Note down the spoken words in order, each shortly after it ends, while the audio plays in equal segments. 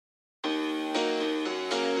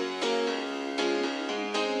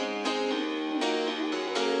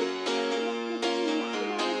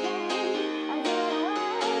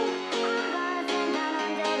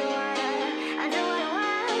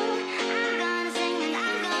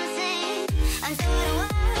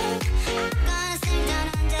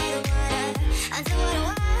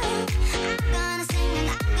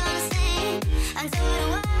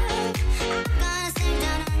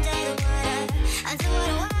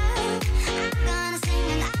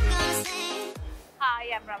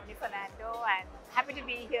Ramani Fernando, and happy to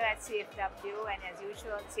be here at CFW. And as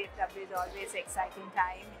usual, CFW is always an exciting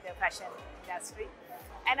time in the fashion industry.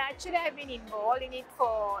 And actually, I've been involved in it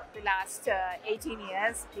for the last 18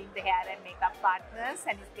 years, being the hair and makeup partners,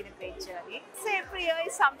 and it's been a great journey. So every year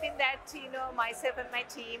is something that myself and my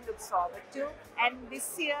team looks forward to. And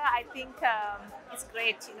this year, I think it's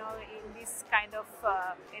great. In this kind of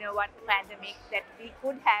what pandemic that we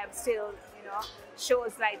could have still.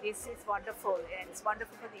 Shows like this is wonderful, and it's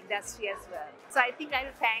wonderful for the industry as well. So I think I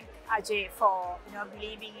will thank Ajay for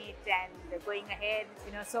believing it and going ahead,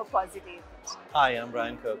 so positive. Hi, I'm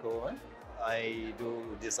Brian Kirkowen. I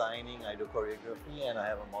do designing, I do choreography, and I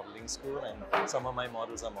have a modeling school, and some of my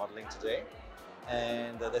models are modeling today.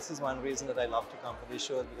 And this is one reason that I love to come for this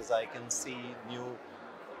show, because I can see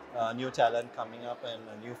new talent coming up and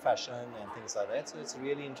new fashion and things like that. So it's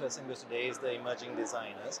really interesting, because today is the emerging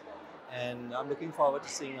designers. And I'm looking forward to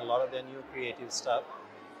seeing a lot of their new creative stuff.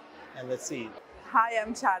 And let's see. Hi,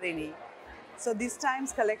 I'm Charini. So this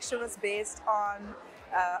time's collection was based on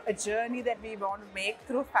a journey that we want to make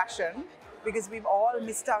through fashion, because we've all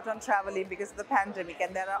missed out on traveling because of the pandemic,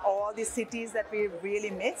 and there are all these cities that we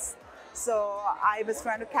really miss. So I was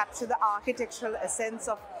trying to capture the architectural essence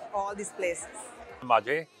of all these places. I'm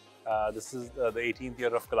Ajay. This is the 18th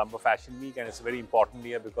year of Colombo Fashion Week, and it's a very important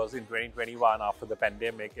year because in 2021, after the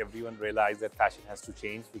pandemic, everyone realized that fashion has to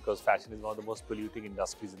change, because fashion is one of the most polluting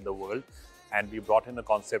industries in the world. And we brought in a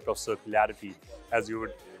concept of circularity, as you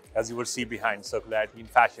would see behind, circularity in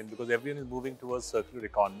fashion, because everyone is moving towards circular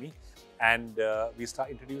economy. And we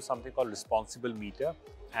introduced something called responsible meter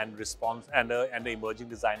and an emerging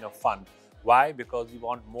designer fund. Why? Because we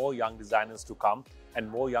want more young designers to come and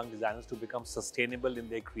more young designers to become sustainable in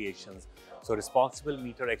their creations. So responsible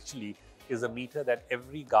meter actually is a meter that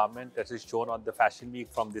every garment that is shown on the Fashion Week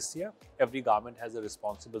from this year, every garment has a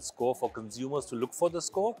responsible score for consumers to look for the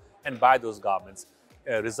score and buy those garments,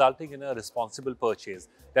 resulting in a responsible purchase.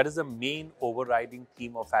 That is the main overriding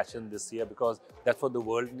theme of fashion this year, because that's what the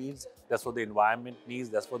world needs, that's what the environment needs,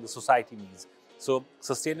 that's what the society needs. So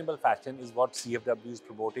sustainable fashion is what CFW is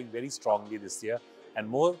promoting very strongly this year. And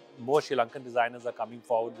more Sri Lankan designers are coming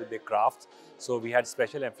forward with their crafts. So we had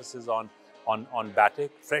special emphasis on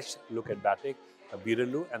batik, fresh look at batik,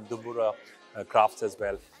 Biralu and Dumbura crafts as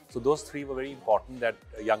well. So those three were very important that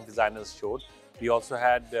young designers showed. We also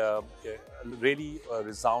had really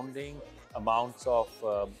resounding amounts of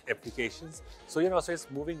applications. So, so it's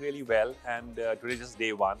moving really well. And today is just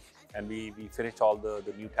day one, and we finished all the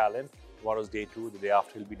new talent. Tomorrow's day 2, the day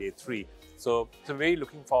after will be day 3. So I'm very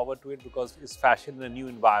looking forward to it, because it's fashion in a new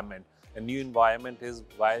environment. A new environment is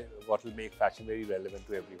what will make fashion very relevant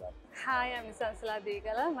to everyone. Hi, I'm Sansala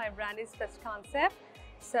Degala. My brand is Fresh Concept.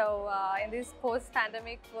 So in this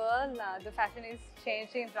post-pandemic world, the fashion is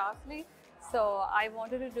changing drastically. So I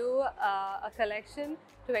wanted to do a collection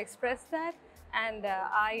to express that, and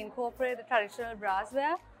I incorporate the traditional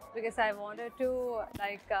brassware, because I wanted to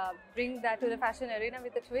bring that to the fashion arena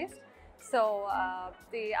with a twist. So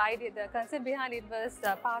the concept behind it was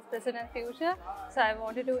past, present and future. So I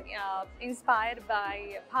wanted to inspired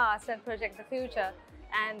by past and project the future,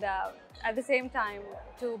 and at the same time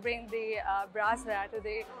to bring the brassware to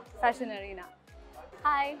the fashion arena.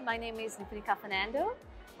 Hi, my name is Nipunika Fernando.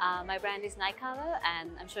 My brand is Naikawa,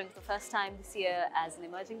 and I'm showing for the first time this year as an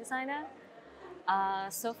emerging designer.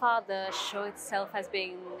 So far the show itself has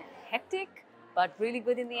been hectic, but really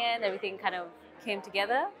good in the end. Everything kind of came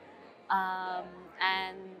together.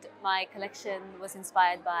 And my collection was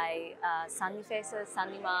inspired by sunny faces,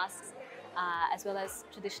 sunny masks, as well as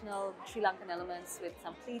traditional Sri Lankan elements with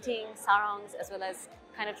some pleating, sarongs, as well as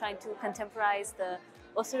kind of trying to contemporize the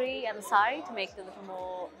osari and the sari to make it a little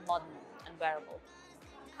more modern and wearable.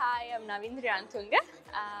 Hi, I'm Navindri Antunga.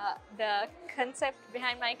 The concept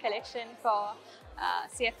behind my collection for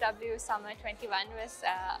CFW Summer 21 was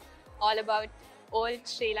all about old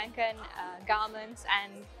Sri Lankan garments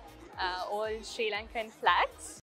and old Sri Lankan flags.